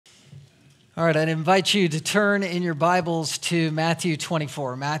All right, I'd invite you to turn in your Bibles to Matthew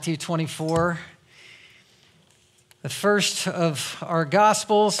 24. Matthew 24, the first of our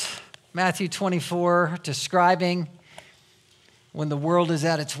Gospels, Matthew 24, describing when the world is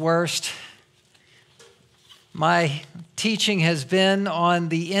at its worst. My teaching has been on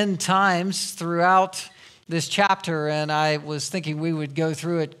the end times throughout this chapter, and I was thinking we would go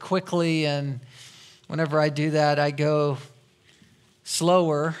through it quickly, and whenever I do that, I go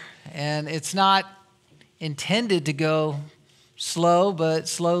slower. And it's not intended to go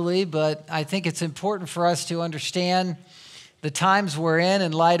slowly, but I think it's important for us to understand the times we're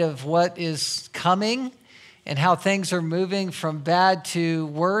in light of what is coming and how things are moving from bad to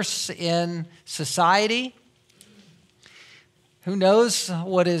worse in society. Who knows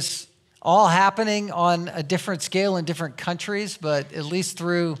what is all happening on a different scale in different countries, but at least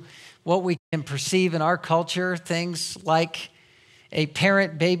through what we can perceive in our culture, things like a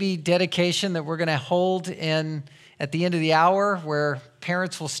parent-baby dedication that we're going to hold at the end of the hour, where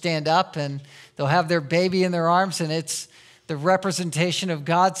parents will stand up and they'll have their baby in their arms, and it's the representation of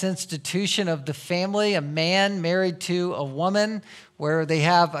God's institution of the family, a man married to a woman, where they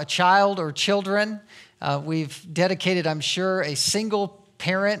have a child or children. We've dedicated, I'm sure, a single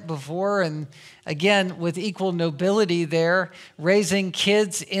parent before, and again, with equal nobility there, raising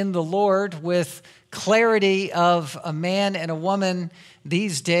kids in the Lord with clarity of a man and a woman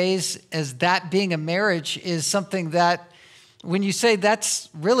these days, as that being a marriage is something that, when you say that's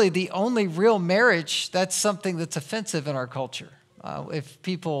really the only real marriage, that's something that's offensive in our culture. If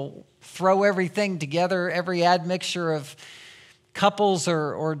people throw everything together, every admixture of couples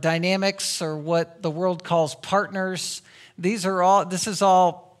or dynamics or what the world calls partners, this is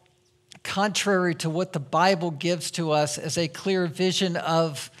all contrary to what the Bible gives to us as a clear vision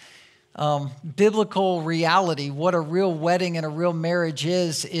of biblical reality. What a real wedding and a real marriage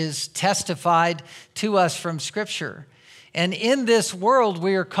is testified to us from Scripture. And in this world,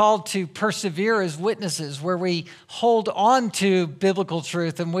 we are called to persevere as witnesses, where we hold on to biblical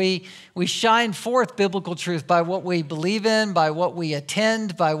truth and we shine forth biblical truth by what we believe in, by what we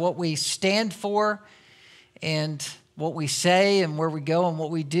attend, by what we stand for, and what we say and where we go and what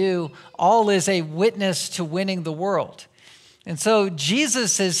we do. All is a witness to winning the world. And so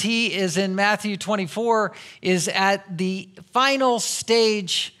Jesus, as he is in Matthew 24, is at the final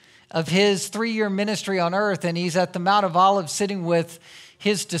stage of his 3-year ministry on earth, and he's at the Mount of Olives sitting with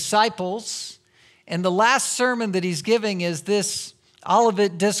his disciples. And the last sermon that he's giving is this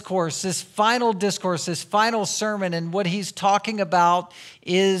Olivet discourse, this final sermon, and what he's talking about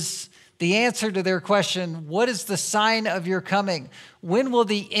is the answer to their question, what is the sign of your coming? When will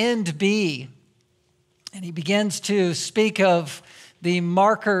the end be? And he begins to speak of the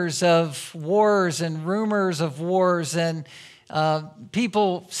markers of wars and rumors of wars and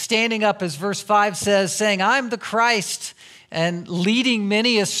people standing up, as verse 5 says, saying, I'm the Christ, and leading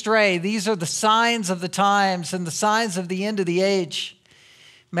many astray. These are the signs of the times and the signs of the end of the age.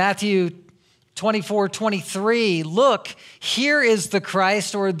 Matthew 24:23, look, here is the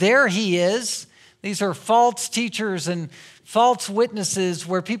Christ, or there he is. These are false teachers and false witnesses,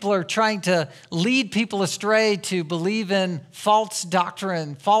 where people are trying to lead people astray to believe in false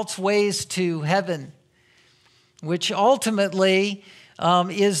doctrine, false ways to heaven, which ultimately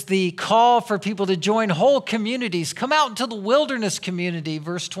is the call for people to join whole communities. Come out into the wilderness community,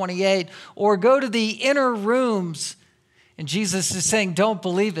 verse 28, or go to the inner rooms. And Jesus is saying, don't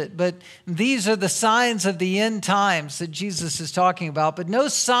believe it. But these are the signs of the end times that Jesus is talking about. But no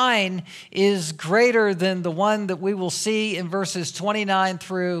sign is greater than the one that we will see in verses 29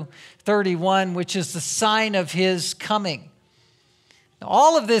 through 31, which is the sign of his coming. Now,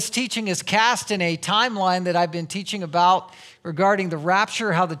 all of this teaching is cast in a timeline that I've been teaching about regarding the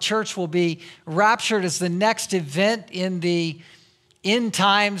rapture, how the church will be raptured as the next event in the end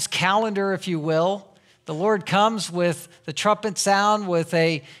times calendar, if you will. The Lord comes with the trumpet sound, with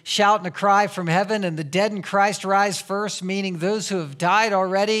a shout and a cry from heaven, and the dead in Christ rise first, meaning those who have died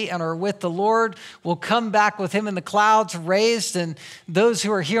already and are with the Lord will come back with him in the clouds, raised, and those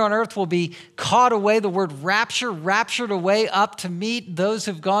who are here on earth will be caught away. The word rapture, raptured away up to meet those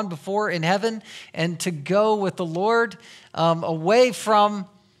who've gone before in heaven and to go with the Lord away from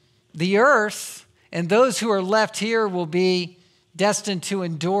the earth. And those who are left here will be destined to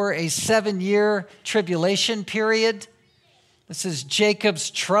endure a 7-year tribulation period. This is Jacob's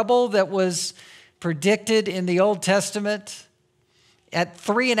trouble that was predicted in the Old Testament. At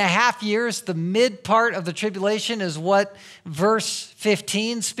 3.5 years, the mid part of the tribulation is what verse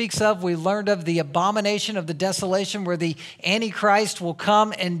 15 speaks of. We learned of the abomination of the desolation, where the Antichrist will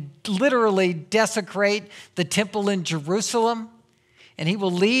come and literally desecrate the temple in Jerusalem. and he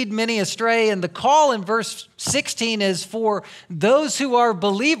will lead many astray. And the call in verse 16 is for those who are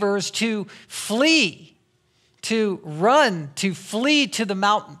believers to flee, to run, to flee to the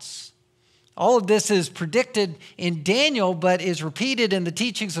mountains. All of this is predicted in Daniel, but is repeated in the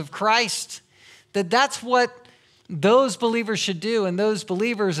teachings of Christ, that's what those believers should do. And those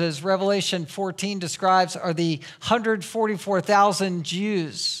believers, as Revelation 14 describes, are the 144,000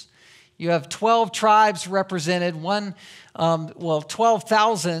 Jews. You have 12 tribes represented,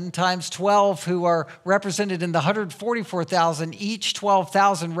 12,000 times 12 who are represented in the 144,000, each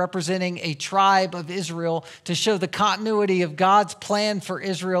 12,000 representing a tribe of Israel to show the continuity of God's plan for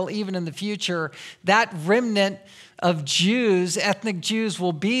Israel even in the future. That remnant of Jews, ethnic Jews,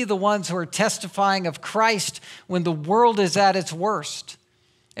 will be the ones who are testifying of Christ when the world is at its worst.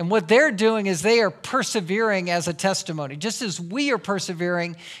 And what they're doing is they are persevering as a testimony, just as we are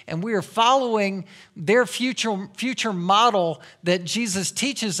persevering and we are following their future model that Jesus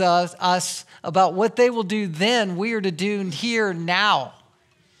teaches us about what they will do then, we are to do here now.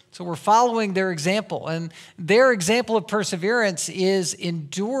 So we're following their example. And their example of perseverance is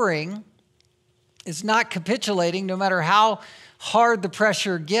enduring. It's not capitulating no matter how hard the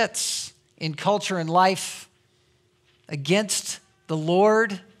pressure gets in culture and life against the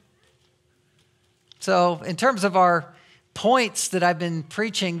Lord. So in terms of our points that I've been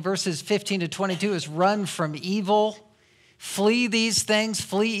preaching, verses 15 to 22 is run from evil, flee these things,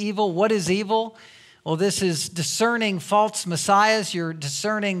 flee evil. What is evil? Well, this is discerning false messiahs. You're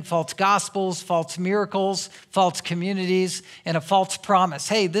discerning false gospels, false miracles, false communities, and a false promise.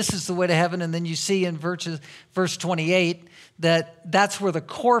 Hey, this is the way to heaven. And then you see in verse 28 that's where the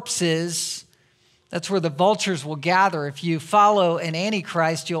corpse is. That's where the vultures will gather. If you follow an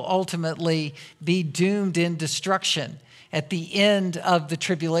antichrist, you'll ultimately be doomed in destruction at the end of the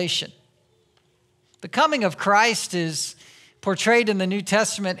tribulation. The coming of Christ is portrayed in the New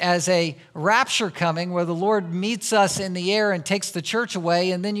Testament as a rapture coming where the Lord meets us in the air and takes the church away.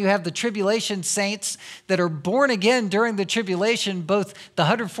 And then you have the tribulation saints that are born again during the tribulation, both the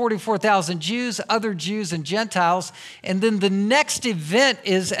 144,000 Jews, other Jews and Gentiles. And then the next event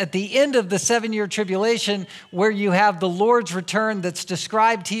is at the end of the 7-year tribulation where you have the Lord's return that's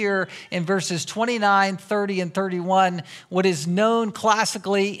described here in verses 29, 30, and 31, what is known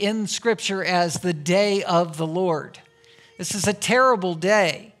classically in Scripture as the day of the Lord. This is a terrible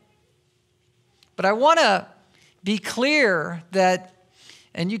day. But I want to be clear that,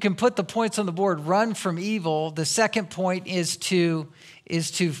 and you can put the points on the board, run from evil. The second point is to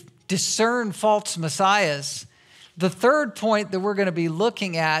discern false messiahs. The third point that we're going to be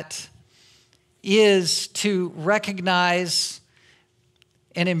looking at is to recognize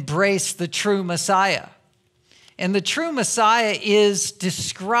and embrace the true Messiah. And the true Messiah is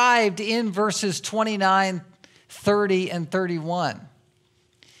described in verses 29, 30, and 31.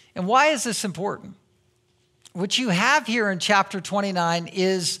 And why is this important? What you have here in chapter 29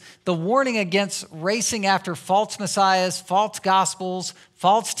 is the warning against racing after false messiahs, false gospels,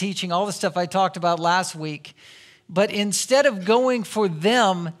 false teaching, all the stuff I talked about last week. But instead of going for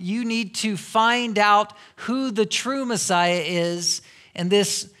them, you need to find out who the true Messiah is. And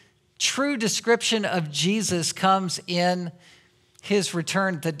this true description of Jesus comes in his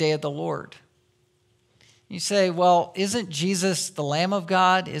return at the day of the Lord. You say, well, isn't Jesus the Lamb of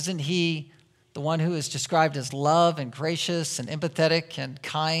God? Isn't he the one who is described as love and gracious and empathetic and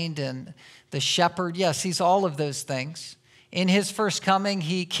kind and the shepherd? Yes, he's all of those things. In his first coming,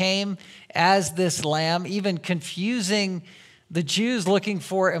 he came as this lamb, even confusing the Jews looking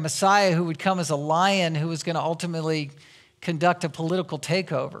for a Messiah who would come as a lion who was going to ultimately conduct a political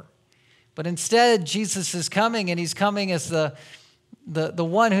takeover. But instead, Jesus is coming, and he's coming as the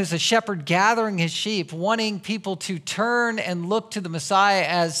one who's a shepherd gathering his sheep, wanting people to turn and look to the Messiah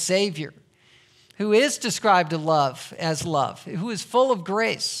as Savior, who is described as love, who is full of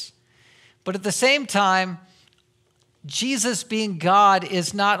grace. But at the same time, Jesus being God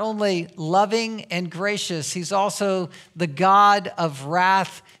is not only loving and gracious, he's also the God of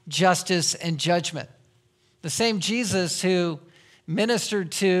wrath, justice, and judgment. The same Jesus who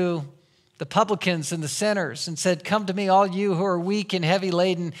ministered to the publicans and the sinners and said, "Come to me, all you who are weak and heavy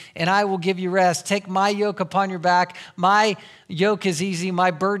laden, and I will give you rest. Take my yoke upon your back. My yoke is easy, my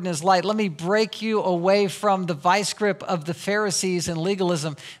burden is light. Let me break you away from the vice grip of the Pharisees and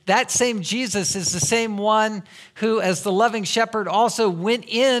legalism." That same Jesus is the same one who, as the loving shepherd, also went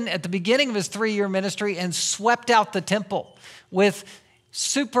in at the beginning of his 3-year ministry and swept out the temple with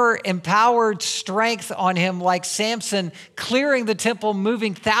super empowered strength on him like Samson, clearing the temple,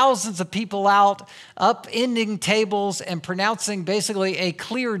 moving thousands of people out, upending tables, and pronouncing basically a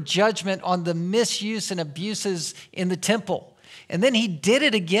clear judgment on the misuse and abuses in the temple. And then he did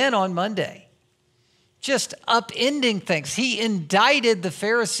it again on Monday, just upending things. He indicted the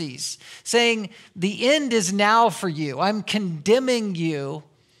Pharisees, saying, the end is now for you. I'm condemning you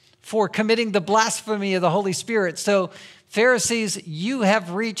for committing the blasphemy of the Holy Spirit. So Pharisees, you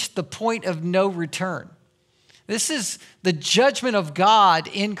have reached the point of no return. This is the judgment of God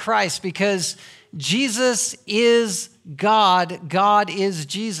in Christ because Jesus is God. God is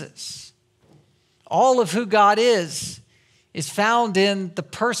Jesus. All of who God is found in the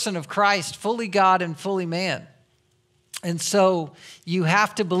person of Christ, fully God and fully man. And so you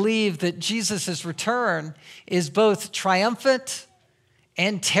have to believe that Jesus' return is both triumphant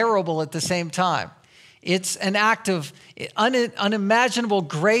and terrible at the same time. It's an act of unimaginable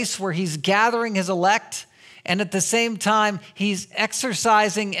grace where he's gathering his elect, and at the same time, he's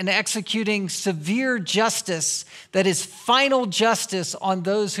exercising and executing severe justice that is final justice on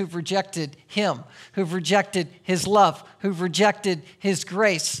those who've rejected him, who've rejected his love, who've rejected his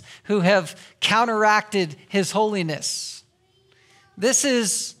grace, who have counteracted his holiness. This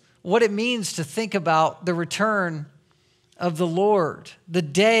is what it means to think about the return of the Lord, the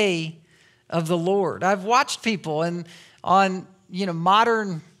day of the Lord. I've watched people, and on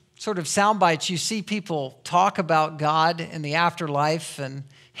modern sort of sound bites, you see people talk about God and the afterlife and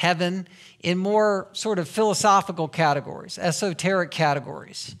heaven in more sort of philosophical categories, esoteric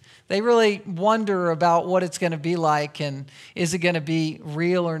categories. They really wonder about what it's going to be like and is it going to be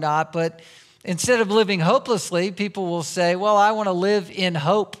real or not. But instead of living hopelessly, people will say, well, I want to live in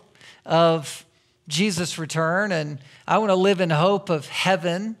hope of Jesus' return, and I want to live in hope of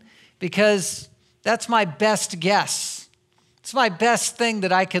heaven because that's my best guess. It's my best thing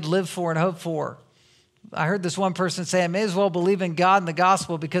that I could live for and hope for. I heard this one person say, I may as well believe in God and the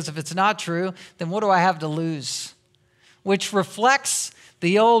gospel because if it's not true, then what do I have to lose? Which reflects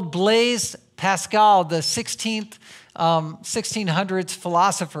the old Blaise Pascal, the 1600s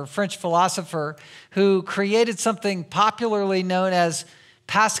philosopher, French philosopher, who created something popularly known as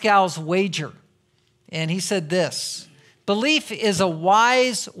Pascal's wager. And he said this, belief is a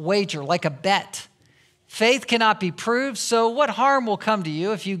wise wager, like a bet. Faith cannot be proved, so what harm will come to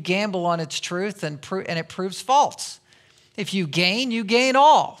you if you gamble on its truth and it proves false? If you gain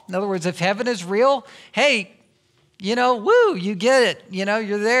all. In other words, if heaven is real, hey, woo, you get it.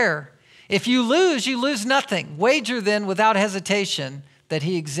 You're there. If you lose nothing. Wager then without hesitation that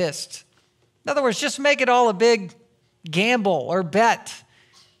he exists. In other words, just make it all a big gamble or bet.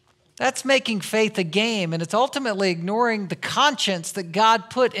 That's making faith a game, and it's ultimately ignoring the conscience that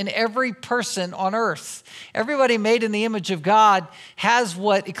God put in every person on earth. Everybody made in the image of God has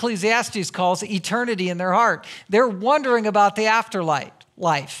what Ecclesiastes calls eternity in their heart. They're wondering about the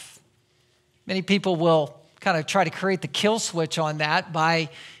afterlife. Many people will kind of try to create the kill switch on that by,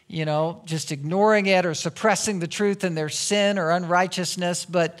 just ignoring it or suppressing the truth in their sin or unrighteousness.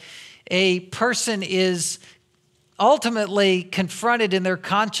 But a person is ultimately confronted in their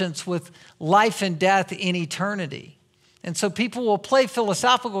conscience with life and death in eternity. And so people will play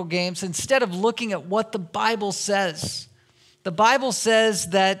philosophical games instead of looking at what the Bible says. The Bible says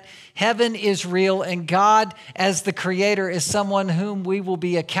that heaven is real and God, as the creator, is someone whom we will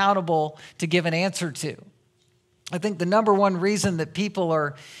be accountable to give an answer to. I think the number one reason that people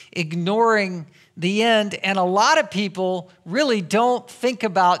are ignoring the end, and a lot of people really don't think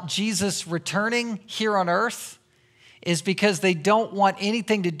about Jesus returning here on earth, is because they don't want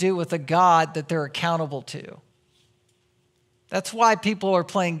anything to do with a God that they're accountable to. That's why people are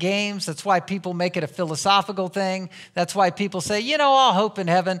playing games. That's why people make it a philosophical thing. That's why people say, I'll hope in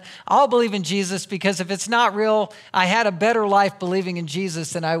heaven. I'll believe in Jesus because if it's not real, I had a better life believing in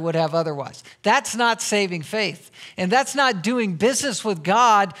Jesus than I would have otherwise. That's not saving faith. And that's not doing business with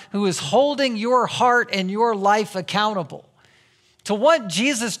God, who is holding your heart and your life accountable. To want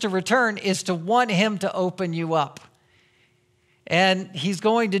Jesus to return is to want him to open you up. And he's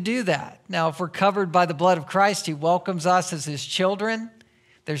going to do that. Now, if we're covered by the blood of Christ, he welcomes us as his children.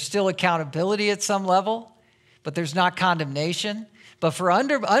 There's still accountability at some level, but there's not condemnation. But for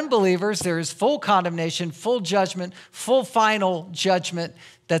unbelievers, there is full condemnation, full judgment, full final judgment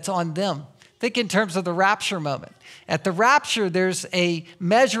that's on them. Think in terms of the rapture moment. At the rapture, there's a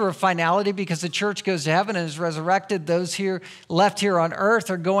measure of finality because the church goes to heaven and is resurrected. Those here left here on earth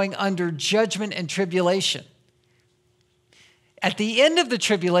are going under judgment and tribulation. At the end of the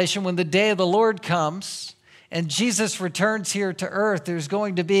tribulation, when the day of the Lord comes and Jesus returns here to earth, there's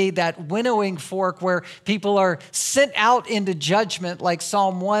going to be that winnowing fork where people are sent out into judgment like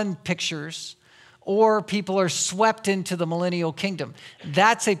Psalm 1 pictures, or people are swept into the millennial kingdom.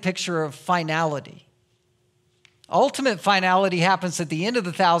 That's a picture of finality. Ultimate finality happens at the end of the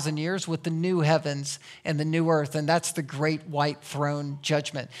 1,000 years with the new heavens and the new earth, and that's the great white throne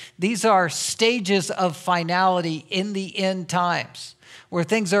judgment. These are stages of finality in the end times, where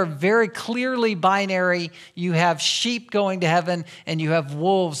things are very clearly binary. You have sheep going to heaven, and you have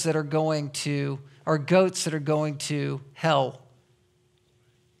wolves that are going to, or goats that are going to hell.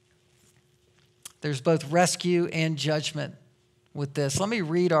 There's both rescue and judgment with this. Let me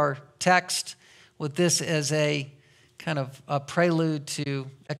read our text with this as a kind of a prelude to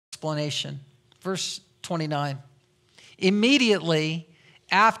explanation. Verse 29. Immediately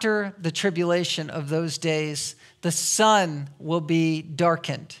after the tribulation of those days, the sun will be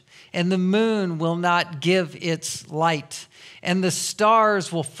darkened, and the moon will not give its light, and the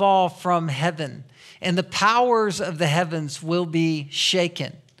stars will fall from heaven, and the powers of the heavens will be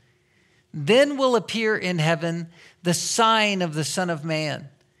shaken. Then will appear in heaven the sign of the Son of Man.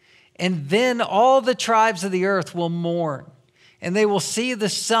 And then all the tribes of the earth will mourn, and they will see the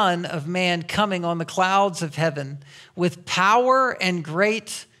Son of Man coming on the clouds of heaven with power and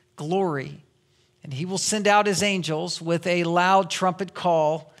great glory. And he will send out his angels with a loud trumpet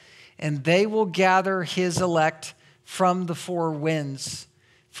call, and they will gather his elect from the four winds,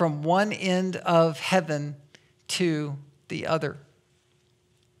 from one end of heaven to the other.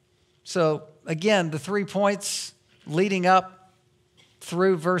 So again, the 3 points leading up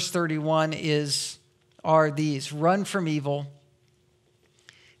through verse 31 are these: run from evil,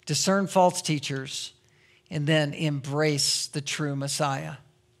 discern false teachers, and then embrace the true Messiah.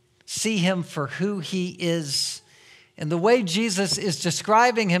 See him for who he is. And the way Jesus is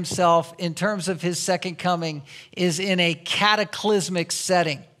describing himself in terms of his second coming is in a cataclysmic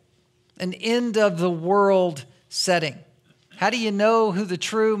setting, an end of the world setting. How do you know who the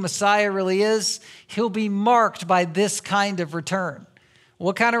true Messiah really is? He'll be marked by this kind of return.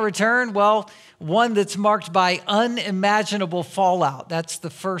 What kind of return? Well, one that's marked by unimaginable fallout. That's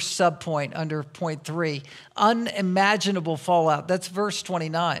the first subpoint under point 3. Unimaginable fallout. That's verse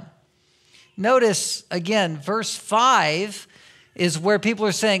 29. Notice, again, verse 5 is where people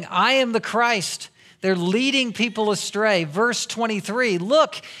are saying, I am the Christ. They're leading people astray. Verse 23,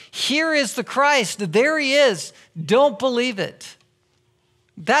 look, here is the Christ. There he is. Don't believe it.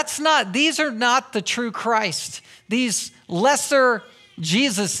 These are not the true Christ. These lesser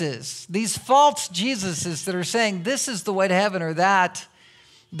Jesuses, these false Jesuses that are saying this is the way to heaven or that,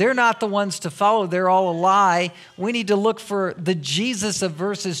 they're not the ones to follow. They're all a lie. We need to look for the Jesus of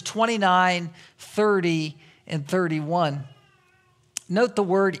verses 29, 30, and 31. Note the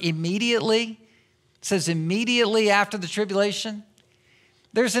word immediately. It says immediately after the tribulation.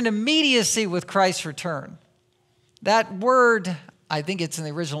 There's an immediacy with Christ's return. That word, I think it's in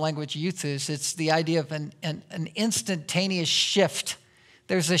the original language, euthus. It's the idea of an instantaneous shift.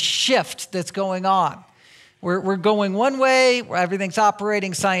 There's a shift that's going on. We're going one way, where everything's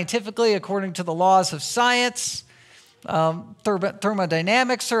operating scientifically according to the laws of science.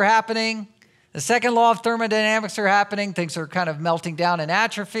 Thermodynamics are happening. The second law of thermodynamics are happening. Things are kind of melting down in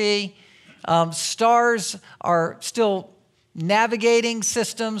atrophy. Stars are still navigating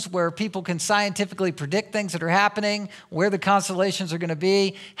systems where people can scientifically predict things that are happening, where the constellations are going to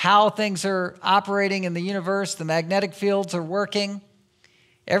be, how things are operating in the universe. The magnetic fields are working.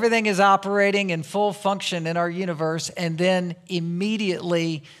 Everything is operating in full function in our universe, and then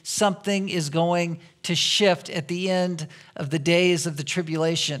immediately something is going to shift at the end of the days of the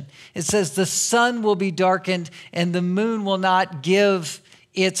tribulation. It says the sun will be darkened and the moon will not give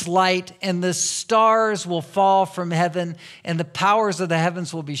its light, and the stars will fall from heaven, and the powers of the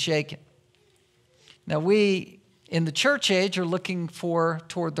heavens will be shaken. Now we, in the church age, are looking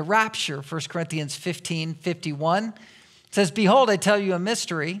toward the rapture. 1 Corinthians 15:51. It says, behold, I tell you a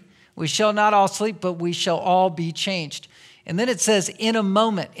mystery. We shall not all sleep, but we shall all be changed. And then it says, in a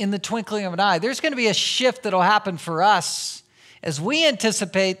moment, in the twinkling of an eye. There's going to be a shift that will happen for us as we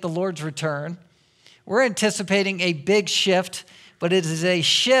anticipate the Lord's return. We're anticipating a big shift, but it is a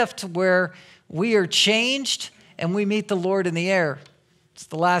shift where we are changed and we meet the Lord in the air. It's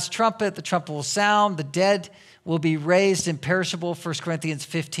the last trumpet. The trumpet will sound. The dead will be raised imperishable, 1 Corinthians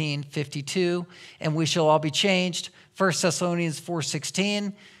 15:52, and we shall all be changed. 1 Thessalonians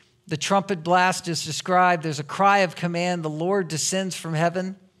 4:16, the trumpet blast is described. There's a cry of command. The Lord descends from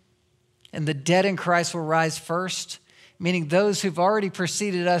heaven, and the dead in Christ will rise first, meaning those who've already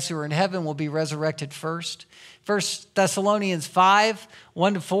preceded us who are in heaven will be resurrected first. 1 Thessalonians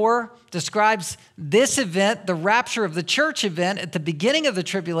 5:1-4 describes this event, the rapture of the church event at the beginning of the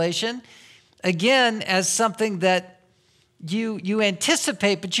tribulation, again, as something that you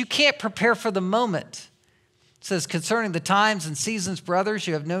anticipate, but you can't prepare for the moment. It says, concerning the times and seasons, brothers,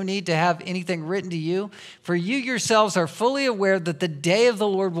 you have no need to have anything written to you, for you yourselves are fully aware that the day of the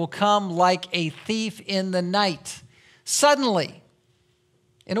Lord will come like a thief in the night, suddenly,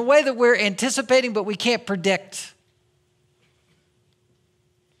 in a way that we're anticipating but we can't predict.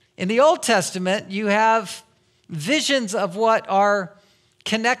 In the Old Testament, you have visions of what are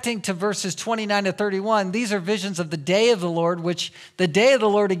connecting to verses 29 to 31. These are visions of the day of the Lord, which the day of the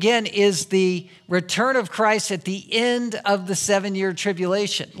Lord, again, is the return of Christ at the end of the 7-year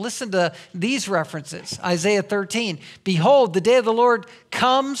tribulation. Listen to these references. Isaiah 13, behold, the day of the Lord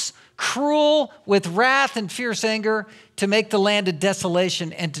comes, cruel with wrath and fierce anger, to make the land a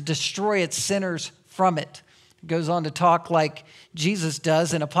desolation and to destroy its sinners from it. It goes on to talk like Jesus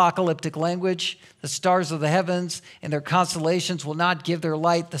does in apocalyptic language. The stars of the heavens and their constellations will not give their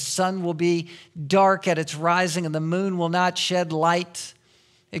light. The sun will be dark at its rising, and the moon will not shed light.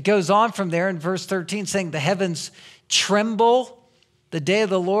 It goes on from there in verse 13, saying, the heavens tremble, the day of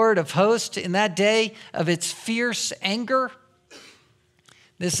the Lord of hosts, in that day of its fierce anger.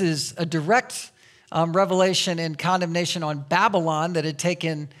 This is a direct revelation and condemnation on Babylon that had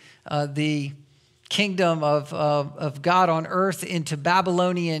taken the kingdom of God on earth into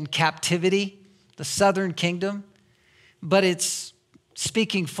Babylonian captivity, the southern kingdom. But it's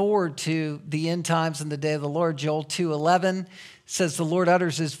speaking forward to the end times and the day of the Lord. Joel 2:11 says, the Lord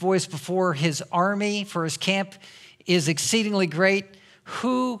utters his voice before his army, for his camp is exceedingly great.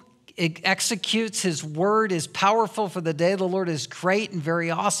 Who executes his word is powerful, for the day of the Lord is great and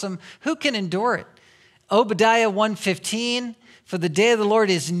very awesome. Who can endure it? Obadiah 1:15, for the day of the Lord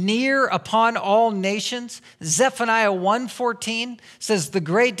is near upon all nations. Zephaniah 1:14 says the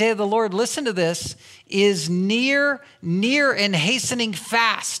great day of the Lord, listen to this, is near and hastening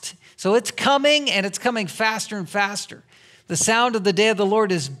fast. So it's coming, and it's coming faster and faster. The sound of the day of the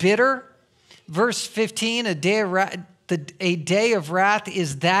Lord is bitter. Verse 15, a day of wrath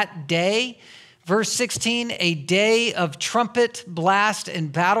is that day. Verse 16, a day of trumpet blast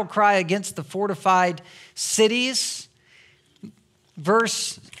and battle cry against the fortified cities.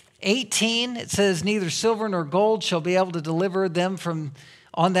 Verse 18, it says, neither silver nor gold shall be able to deliver them from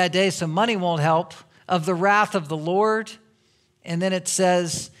on that day, so money won't help, of the wrath of the Lord. And then it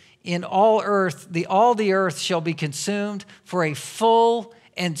says, in all the earth shall be consumed, for a full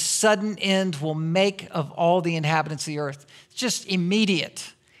and sudden end will make of all the inhabitants of the earth. It's just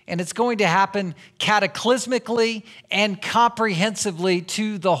immediate. And it's going to happen cataclysmically and comprehensively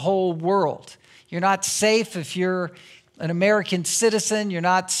to the whole world. You're not safe if you're an American citizen. You're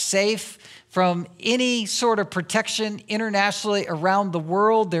not safe from any sort of protection internationally around the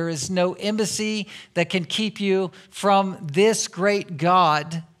world. There is no embassy that can keep you from this great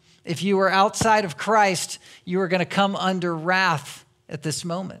God. If you are outside of Christ, you are going to come under wrath at this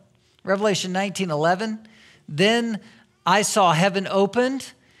moment. Revelation 19:11, then I saw heaven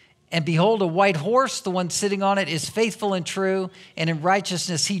opened, and behold, a white horse, the one sitting on it is faithful and true, and in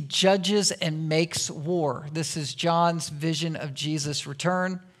righteousness he judges and makes war. This is John's vision of Jesus'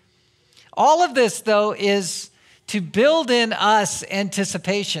 return. All of this, though, is to build in us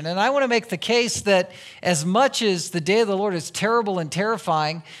anticipation. And I want to make the case that as much as the day of the Lord is terrible and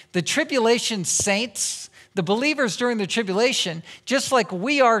terrifying, the tribulation saints, the believers during the tribulation, just like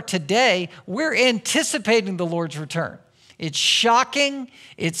we are today, we're anticipating the Lord's return. It's shocking.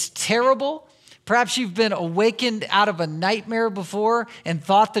 It's terrible. Perhaps you've been awakened out of a nightmare before and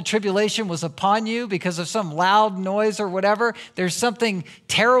thought the tribulation was upon you because of some loud noise or whatever. There's something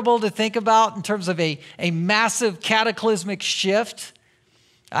terrible to think about in terms of a massive cataclysmic shift.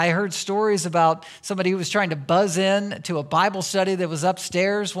 I heard stories about somebody who was trying to buzz in to a Bible study that was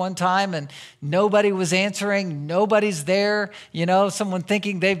upstairs one time and nobody was answering, nobody's there, someone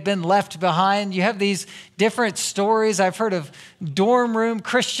thinking they've been left behind. You have these different stories. I've heard of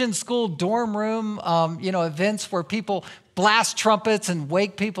Christian school dorm room, events where people blast trumpets and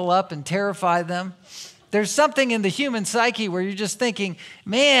wake people up and terrify them. There's something in the human psyche where you're just thinking,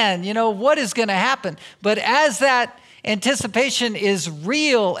 man, what is going to happen? But as that anticipation is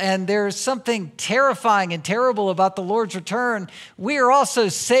real and there's something terrifying and terrible about the Lord's return, we are also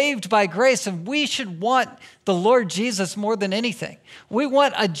saved by grace, and we should want the Lord Jesus more than anything. We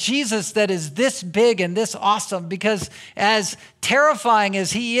want a Jesus that is this big and this awesome, because as terrifying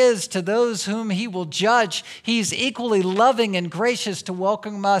as he is to those whom he will judge, he's equally loving and gracious to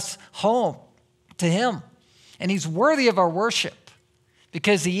welcome us home to him. And he's worthy of our worship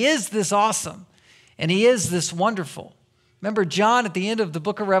because he is this awesome. And he is this wonderful. Remember John at the end of the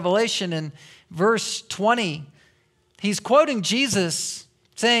book of Revelation in verse 20, he's quoting Jesus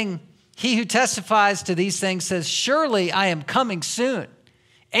saying, he who testifies to these things says, surely I am coming soon.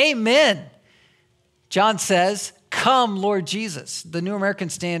 Amen. John says, "Come, Lord Jesus." The New American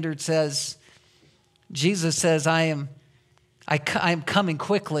Standard says, Jesus says, I am coming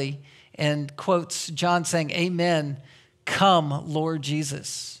quickly, and quotes John saying, "Amen, come, Lord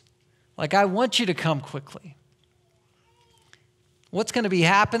Jesus." Like, I want you to come quickly. What's going to be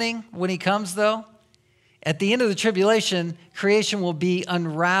happening when he comes, though? At the end of the tribulation, creation will be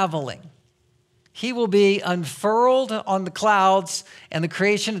unraveling. He will be unfurled on the clouds, and the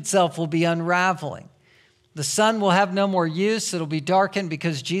creation itself will be unraveling. The sun will have no more use. It'll be darkened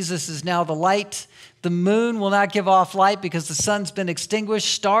because Jesus is now the light. The moon will not give off light because the sun's been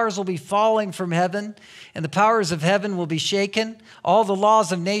extinguished. Stars will be falling from heaven, and the powers of heaven will be shaken. All the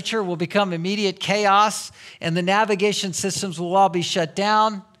laws of nature will become immediate chaos, and the navigation systems will all be shut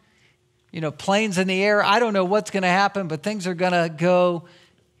down. Planes in the air. I don't know what's going to happen, but things are going to go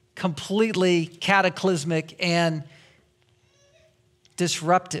completely cataclysmic and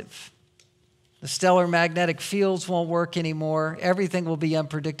disruptive. The stellar magnetic fields won't work anymore. Everything will be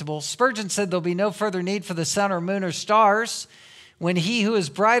unpredictable. Spurgeon said there'll be no further need for the sun or moon or stars when he who is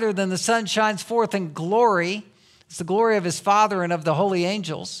brighter than the sun shines forth in glory. It's the glory of his Father and of the holy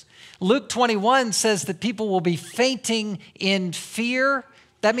angels. Luke 21 says that people will be fainting in fear.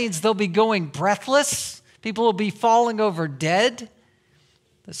 That means they'll be going breathless. People will be falling over dead.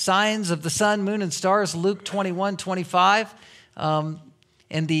 The signs of the sun, moon, and stars, Luke 21:25.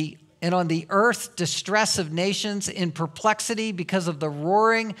 And on the earth, distress of nations in perplexity because of the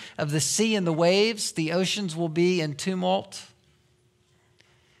roaring of the sea and the waves. The oceans will be in tumult.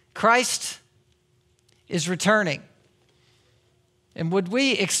 Christ is returning. And would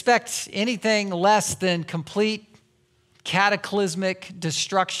we expect anything less than complete cataclysmic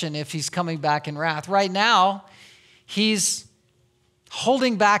destruction if he's coming back in wrath? Right now, he's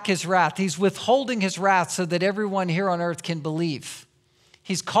holding back his wrath. He's withholding his wrath so that everyone here on earth can believe.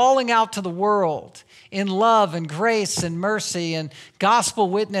 He's calling out to the world in love and grace and mercy and gospel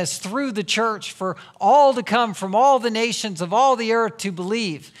witness through the church for all to come from all the nations of all the earth to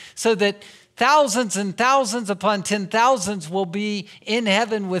believe, so that thousands and thousands upon 10,000s will be in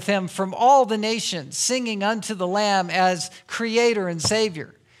heaven with him from all the nations, singing unto the Lamb as Creator and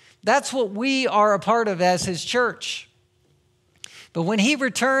Savior. That's what we are a part of as his church. But when he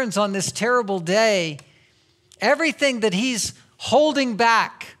returns on this terrible day, everything that he's holding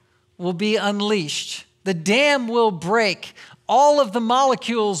back will be unleashed. The dam will break. All of the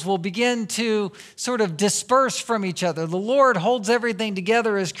molecules will begin to sort of disperse from each other. The Lord holds everything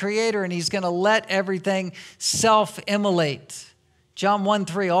together as Creator, and he's going to let everything self-immolate. John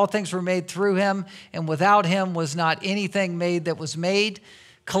 1:3, all things were made through him, and without him was not anything made that was made.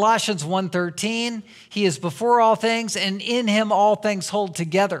 Colossians 1:13, he is before all things, and in him all things hold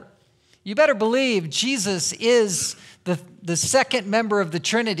together. You better believe Jesus is the second member of the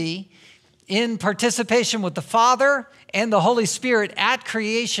Trinity in participation with the Father and the Holy Spirit at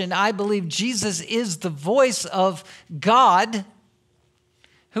creation. I believe Jesus is the voice of God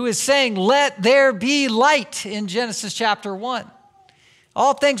who is saying, "Let there be light," in Genesis chapter 1.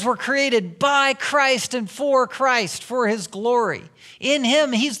 All things were created by Christ and for Christ, for his glory. In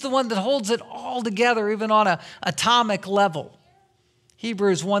him, he's the one that holds it all together, even on an atomic level.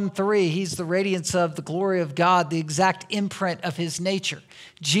 Hebrews 1:3, he's the radiance of the glory of God, the exact imprint of his nature.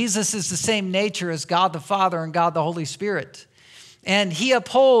 Jesus is the same nature as God the Father and God the Holy Spirit. And he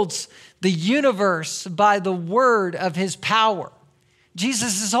upholds the universe by the word of his power.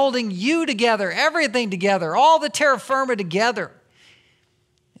 Jesus is holding you together, everything together, all the terra firma together.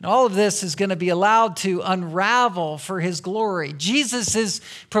 And all of this is going to be allowed to unravel for his glory. Jesus is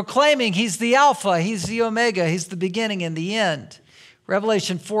proclaiming he's the Alpha, he's the Omega, he's the beginning and the end.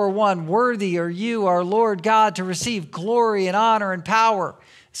 Revelation 4:1, worthy are you, our Lord God, to receive glory and honor and power.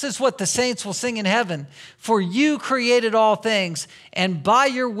 This is what the saints will sing in heaven. For you created all things, and by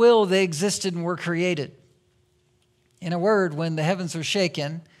your will they existed and were created. In a word, when the heavens are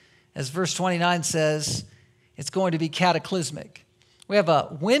shaken, as verse 29 says, it's going to be cataclysmic. We have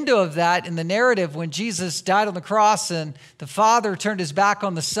a window of that in the narrative when Jesus died on the cross and the Father turned his back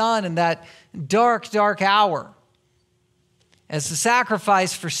on the Son in that dark, dark hour. As the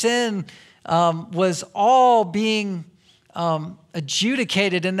sacrifice for sin was all being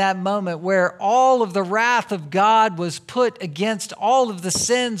adjudicated in that moment, where all of the wrath of God was put against all of the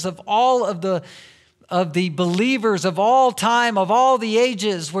sins of all of the believers of all time, of all the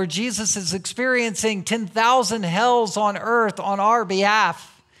ages, where Jesus is experiencing 10,000 hells on earth on our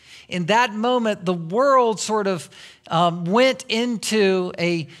behalf. In that moment, the world sort of went into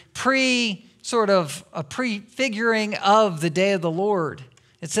a prefiguring of the day of the Lord.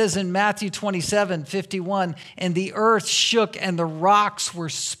 It says in Matthew 27:51, and the earth shook and the rocks were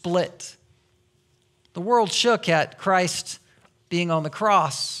split. The world shook at Christ being on the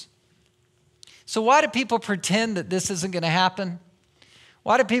cross. So why do people pretend that this isn't going to happen?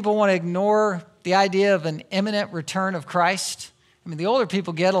 Why do people want to ignore the idea of an imminent return of Christ? I mean, the older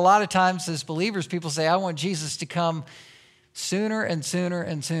people get, a lot of times as believers, people say, I want Jesus to come sooner and sooner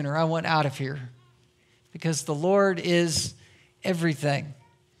and sooner. I want out of here because the Lord is everything.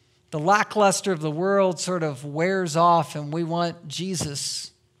 The lackluster of the world sort of wears off and we want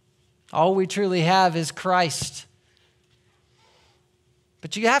Jesus. All we truly have is Christ.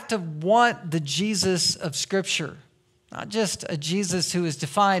 But you have to want the Jesus of Scripture, not just a Jesus who is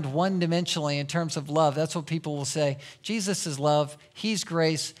defined one-dimensionally in terms of love. That's what people will say. Jesus is love. He's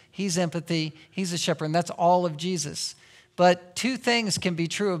grace. He's empathy. He's a shepherd. And that's all of Jesus. But two things can be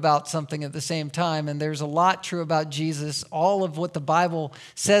true about something at the same time, and there's a lot true about Jesus. All of what the Bible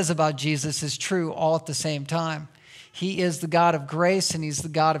says about Jesus is true all at the same time. He is the God of grace, and he's the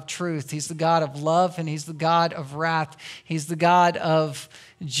God of truth. He's the God of love, and he's the God of wrath. He's the God of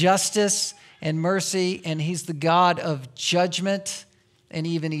justice and mercy, and he's the God of judgment and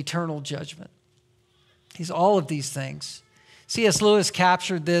even eternal judgment. He's all of these things. C.S. Lewis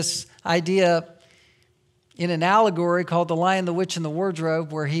captured this idea in an allegory called The Lion, the Witch, and the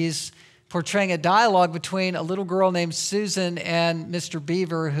Wardrobe, where he's portraying a dialogue between a little girl named Susan and Mr.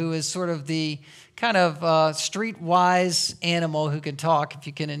 Beaver, who is sort of the kind of streetwise animal who can talk, if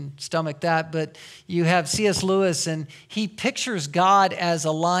you can stomach that. But you have C.S. Lewis, and he pictures God as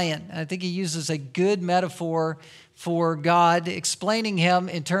a lion. And I think he uses a good metaphor for God, explaining him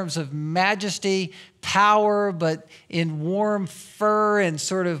in terms of majesty, power, but in warm fur and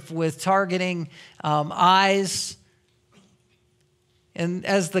sort of with targeting eyes. And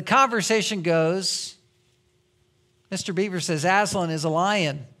as the conversation goes, Mr. Beaver says, Aslan is a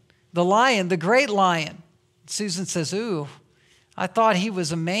lion. The lion, the great lion. Susan says, ooh, I thought he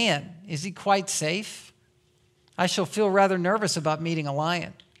was a man. Is he quite safe? I shall feel rather nervous about meeting a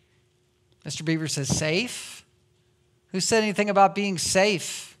lion. Mr. Beaver says, safe? Who said anything about being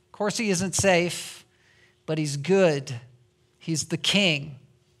safe? Of course he isn't safe, but he's good. He's the king,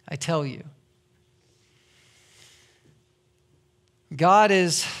 I tell you. God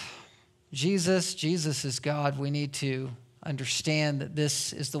is Jesus. Jesus is God. We need to understand that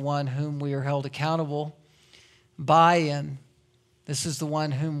this is the one whom we are held accountable by, and this is the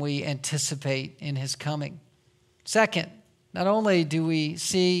one whom we anticipate in his coming. Second, not only do we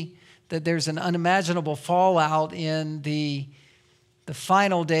see that there's an unimaginable fallout in the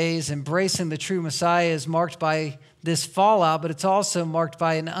final days, embracing the true Messiah is marked by this fallout, but it's also marked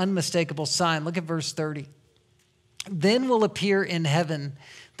by an unmistakable sign. Look at verse 30. Then will appear in heaven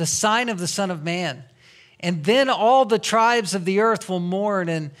the sign of the Son of Man. And then all the tribes of the earth will mourn,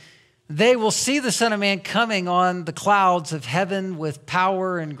 and they will see the Son of Man coming on the clouds of heaven with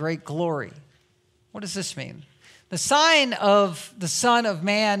power and great glory. What does this mean? The sign of the Son of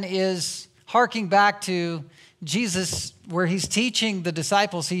Man is harking back to Jesus, where he's teaching the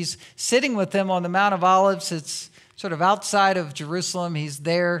disciples. He's sitting with them on the Mount of Olives. It's sort of outside of Jerusalem. He's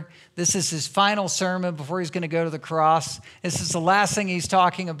there. This is his final sermon before he's going to go to the cross. This is the last thing he's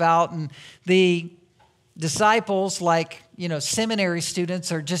talking about. And the disciples, like, seminary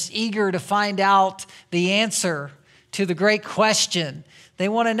students, are just eager to find out the answer to the great question. They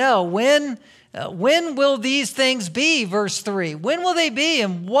want to know, when will these things be? Verse 3. When will they be?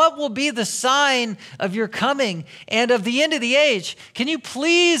 And what will be the sign of your coming and of the end of the age? Can you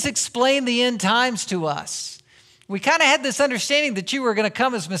please explain the end times to us? We kind of had this understanding that you were going to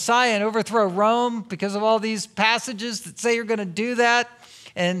come as Messiah and overthrow Rome because of all these passages that say you're going to do that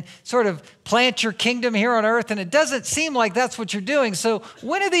and sort of plant your kingdom here on earth. And it doesn't seem like that's what you're doing. So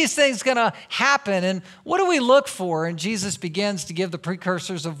when are these things going to happen? And what do we look for? And Jesus begins to give the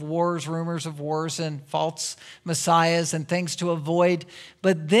precursors of wars, rumors of wars, and false messiahs and things to avoid.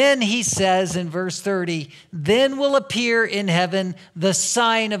 But then he says in verse 30, then will appear in heaven the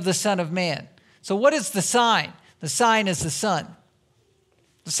sign of the Son of Man. So what is the sign? The sign is the Son.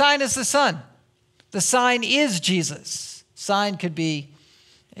 The sign is the Son. The sign is Jesus. Sign could be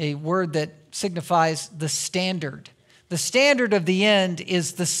a word that signifies the standard. The standard of the end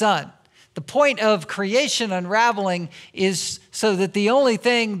is the Son. The point of creation unraveling is so that the only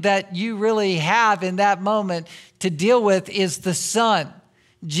thing that you really have in that moment to deal with is the Son,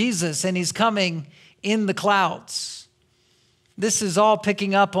 Jesus, and he's coming in the clouds. This is all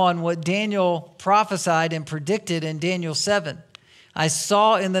picking up on what Daniel prophesied and predicted in Daniel 7. I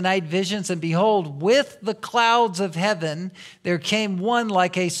saw in the night visions, and behold, with the clouds of heaven, there came one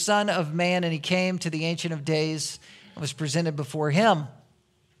like a son of man, and he came to the Ancient of Days and was presented before him.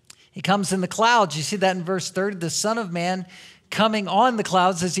 He comes in the clouds. You see that in verse 30. The Son of Man coming on the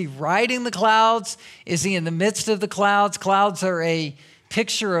clouds? Is he riding the clouds? Is he in the midst of the clouds? Clouds are a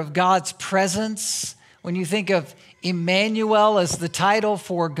picture of God's presence. When you think of Emmanuel as the title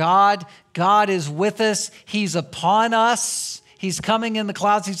for God, God is with us. He's upon us. He's coming in the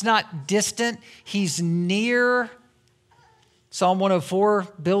clouds. He's not distant. He's near. Psalm 104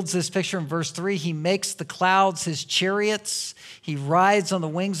 builds this picture in verse 3. He makes the clouds his chariots. He rides on the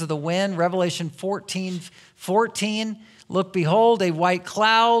wings of the wind. Revelation 14:14. Look, behold, a white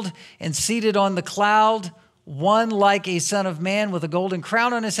cloud, and seated on the cloud, one like a son of man with a golden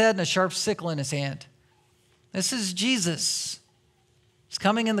crown on his head and a sharp sickle in his hand. This is Jesus. He's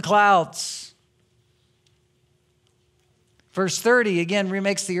coming in the clouds. Verse 30 again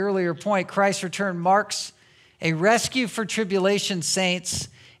remakes the earlier point. Christ's return marks a rescue for tribulation saints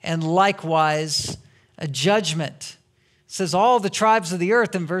and likewise a judgment. It says all the tribes of the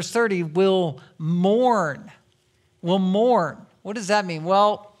earth in verse 30 will mourn. Will mourn. What does that mean?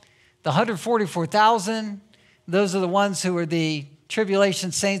 Well, the 144,000, those are the ones who are the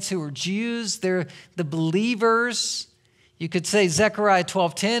tribulation saints who are Jews. They're the believers. You could say Zechariah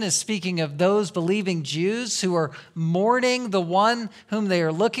 12:10 is speaking of those believing Jews who are mourning the one whom they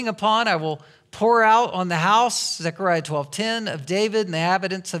are looking upon. I will pour out on the house, Zechariah 12:10, of David and the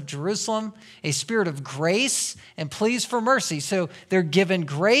inhabitants of Jerusalem, a spirit of grace and pleas for mercy. So they're given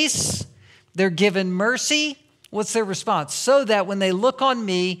grace, they're given mercy. What's their response? So that when they look on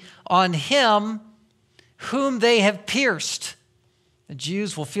me, on him whom they have pierced, the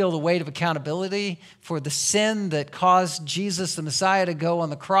Jews will feel the weight of accountability for the sin that caused Jesus, the Messiah, to go on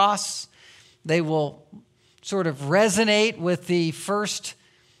the cross. They will sort of resonate with the first,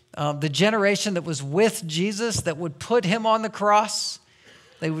 the generation that was with Jesus that would put him on the cross.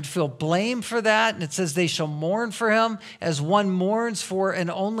 They would feel blame for that. And it says they shall mourn for him as one mourns for an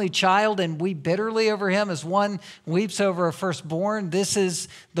only child and weep bitterly over him as one weeps over a firstborn. This is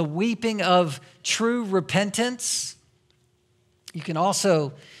the weeping of true repentance. You can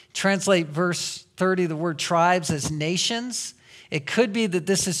also translate verse 30, the word tribes, as nations. It could be that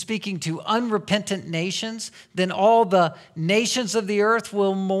this is speaking to unrepentant nations. Then all the nations of the earth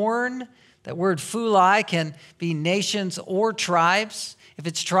will mourn. That word phulai can be nations or tribes. If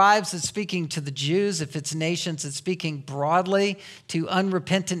it's tribes, it's speaking to the Jews. If it's nations, it's speaking broadly to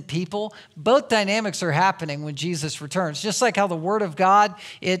unrepentant people. Both dynamics are happening when Jesus returns. Just like how the word of God,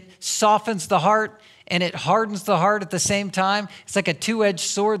 it softens the heart and it hardens the heart at the same time. It's like a two-edged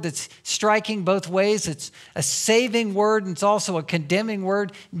sword that's striking both ways. It's a saving word and it's also a condemning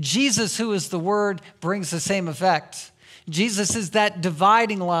word. Jesus, who is the word, brings the same effect. Jesus is that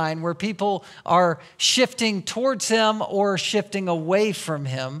dividing line where people are shifting towards him or shifting away from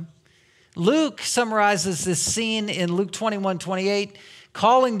him. Luke summarizes this scene in Luke 21:28,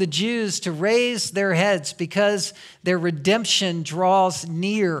 calling the Jews to raise their heads because their redemption draws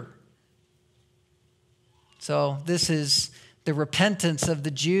near. So this is the repentance of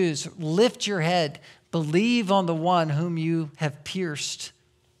the Jews. Lift your head, believe on the one whom you have pierced.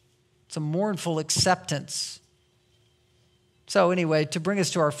 It's a mournful acceptance. So anyway, to bring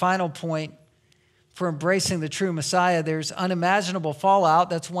us to our final point for embracing the true Messiah, there's unimaginable fallout.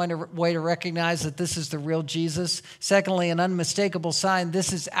 That's one way to recognize that this is the real Jesus. Secondly, an unmistakable sign.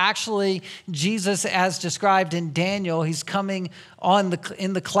 This is actually Jesus as described in Daniel. He's coming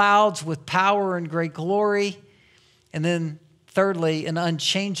in the clouds with power and great glory. And then thirdly, an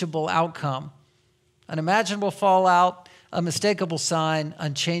unchangeable outcome. Unimaginable fallout, unmistakable sign,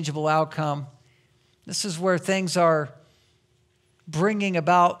 unchangeable outcome. This is where things are bringing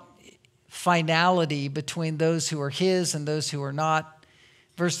about finality between those who are his and those who are not.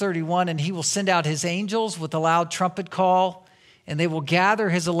 Verse 31, and he will send out his angels with a loud trumpet call, and they will gather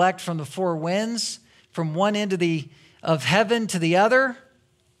his elect from the four winds, from one end of heaven to the other.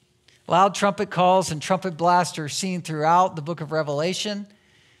 Loud trumpet calls and trumpet blasts are seen throughout the book of Revelation.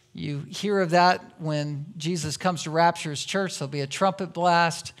 You hear of that when Jesus comes to rapture his church. There'll be a trumpet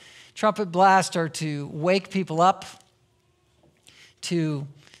blast. Trumpet blasts are to wake people up, to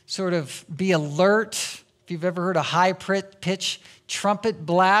sort of be alert. If you've ever heard a high pitch trumpet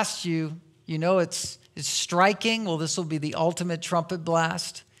blast, you know it's striking. Well, this will be the ultimate trumpet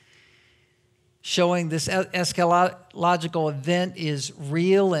blast, showing this eschatological event is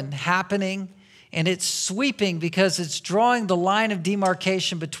real and happening. And it's sweeping because it's drawing the line of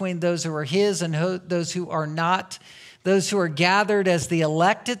demarcation between those who are his and those who are not. Those who are gathered as the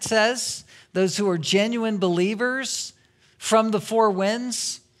elect, it says. Those who are genuine believers from the four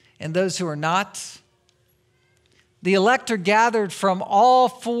winds, and those who are not. The elect are gathered from all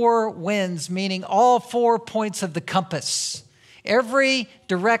four winds, meaning all 4 points of the compass. Every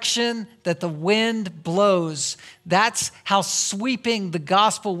direction that the wind blows, that's how sweeping the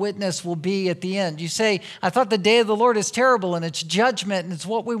gospel witness will be at the end. You say, I thought the day of the Lord is terrible and it's judgment and it's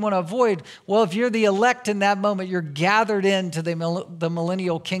what we want to avoid. Well, if you're the elect in that moment, you're gathered into the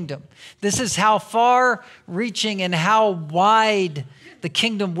millennial kingdom. This is how far reaching and how wide the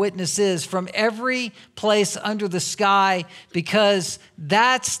kingdom witness is from every place under the sky, because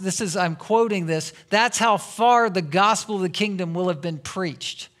I'm quoting this, that's how far the gospel of the kingdom will have been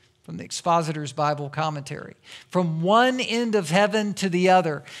preached, from the expositor's Bible commentary. From one end of heaven to the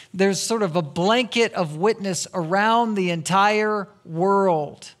other, there's sort of a blanket of witness around the entire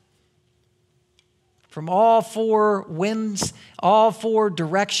world. From all four winds, all four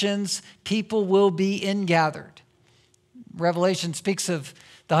directions, people will be ingathered. Revelation speaks of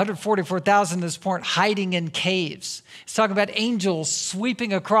the 144,000 at this point hiding in caves. It's talking about angels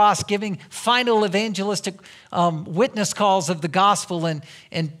sweeping across, giving final evangelistic witness calls of the gospel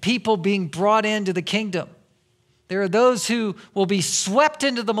and people being brought into the kingdom. There are those who will be swept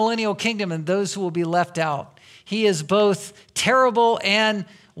into the millennial kingdom and those who will be left out. He is both terrible and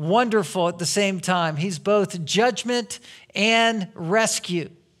wonderful at the same time. He's both judgment and rescue.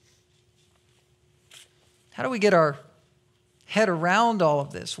 How do we get our head around all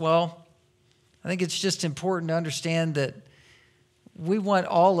of this? Well, I think it's just important to understand that we want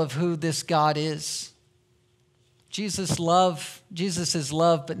all of who this God is. Jesus is love,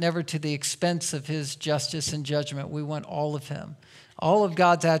 but never to the expense of his justice and judgment. We want all of him. All of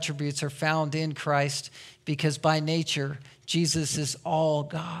God's attributes are found in Christ because by nature, Jesus is all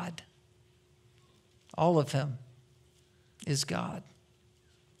God. All of him is God.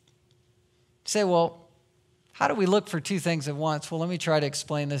 You say, well, how do we look for two things at once? Well, let me try to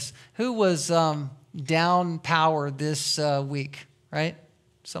explain this. Who was down power this week, right?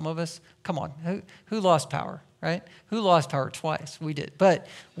 Some of us? Come on. Who lost power, right? Who lost power twice? We did. But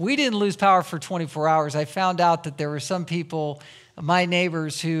we didn't lose power for 24 hours. I found out that there were some people, my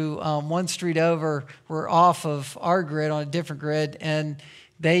neighbors, who one street over were off of our grid on a different grid, and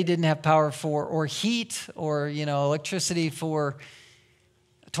they didn't have power or heat or, electricity for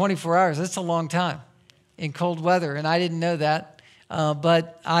 24 hours. That's a long time in cold weather, and I didn't know that.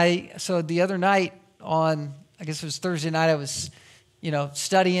 So the other night I guess it was Thursday night, I was,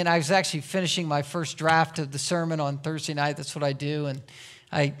 studying. I was actually finishing my first draft of the sermon on Thursday night. That's what I do, and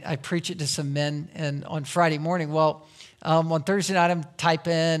I preach it to some men and on Friday morning. Well, on Thursday night, I'm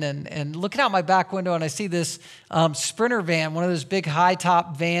typing and looking out my back window, and I see this Sprinter van, one of those big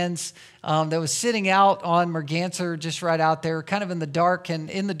high-top vans that was sitting out on Merganser, just right out there, kind of in the dark, and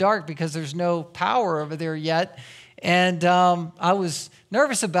in the dark because there's no power over there yet. And I was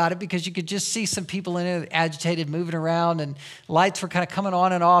nervous about it because you could just see some people in it agitated, moving around, and lights were kind of coming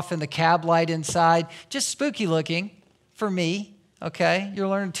on and off in the cab light inside. Just spooky looking for me, okay? You're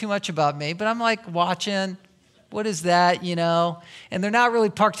learning too much about me, but I'm like watching. What is that, And they're not really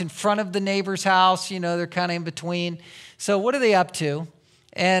parked in front of the neighbor's house, they're kind of in between. So what are they up to?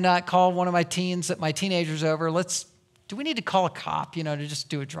 And I called one of my teenagers over. Do we need to call a cop, to just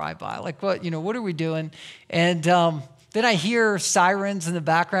do a drive-by? Like, what are we doing? And then I hear sirens in the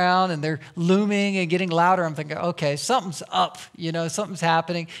background, and they're looming and getting louder. I'm thinking, okay, something's up, something's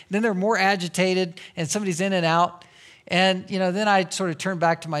happening. And then they're more agitated, and somebody's in and out. And, then I sort of turned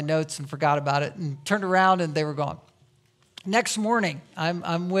back to my notes and forgot about it and turned around and they were gone. Next morning,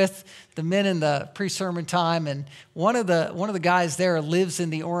 I'm with the men in the pre-sermon time, and one of the guys there lives in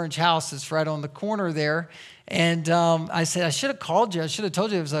the orange house. It's right on the corner there. And I said, I should have called you. I should have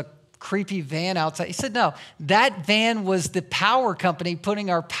told you it was a creepy van outside. He said, no, that van was the power company putting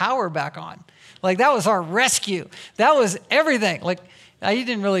our power back on. Like, that was our rescue. That was everything. Like, he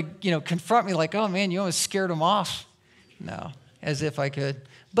didn't really, confront me like, oh man, you almost scared him off. No, as if I could.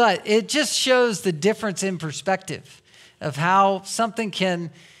 But it just shows the difference in perspective of how something can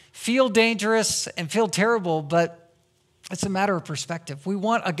feel dangerous and feel terrible, but it's a matter of perspective. We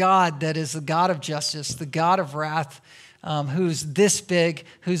want a God that is the God of justice, the God of wrath, who's this big,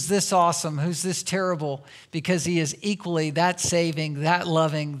 who's this awesome, who's this terrible, because he is equally that saving, that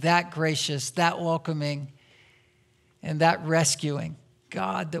loving, that gracious, that welcoming, and that rescuing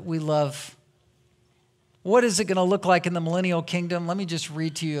God that we love. What is it going to look like in the millennial kingdom? Let me just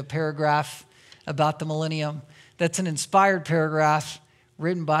read to you a paragraph about the millennium. That's an inspired paragraph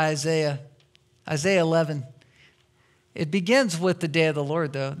written by Isaiah. Isaiah 11. It begins with the day of the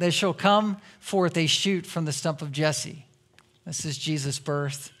Lord, though. There shall come forth a shoot from the stump of Jesse. This is Jesus'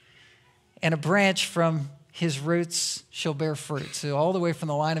 birth. And a branch from his roots shall bear fruit. So all the way from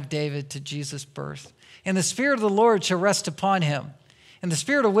the line of David to Jesus' birth. And the Spirit of the Lord shall rest upon him. And the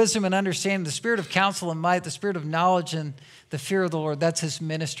spirit of wisdom and understanding, the spirit of counsel and might, the spirit of knowledge and the fear of the Lord. That's his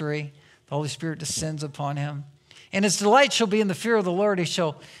ministry. The Holy Spirit descends upon him. And his delight shall be in the fear of the Lord. He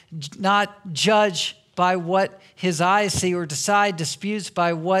shall not judge by what his eyes see or decide disputes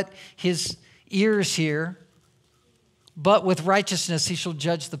by what his ears hear, but with righteousness he shall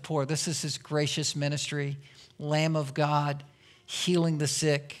judge the poor. This is his gracious ministry, Lamb of God, healing the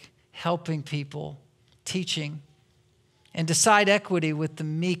sick, helping people, teaching, and decide equity with the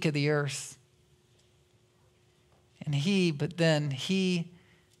meek of the earth. And he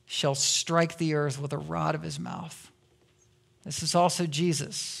shall strike the earth with a rod of his mouth. This is also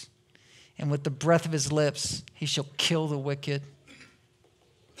Jesus. And with the breath of his lips, he shall kill the wicked.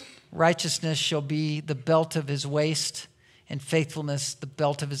 Righteousness shall be the belt of his waist, and faithfulness the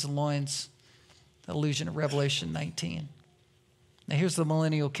belt of his loins. Allusion to Revelation 19. Now here's the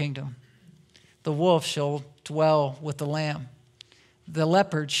millennial kingdom. The wolf shall dwell with the lamb. The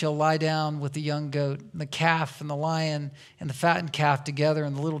leopard shall lie down with the young goat, and the calf and the lion and the fattened calf together,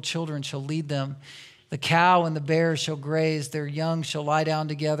 and the little children shall lead them. The cow and the bear shall graze, their young shall lie down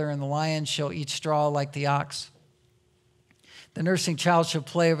together, and the lion shall eat straw like the ox. The nursing child shall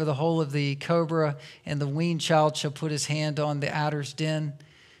play over the hole of the cobra, and the weaned child shall put his hand on the adder's den.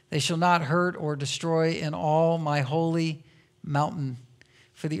 They shall not hurt or destroy in all my holy mountain,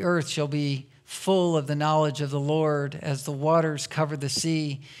 for the earth shall be full of the knowledge of the Lord as the waters cover the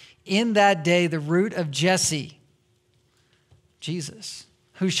sea. In that day, the root of Jesse, Jesus,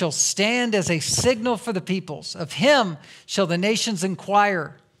 who shall stand as a signal for the peoples, of him shall the nations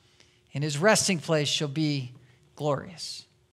inquire, and his resting place shall be glorious.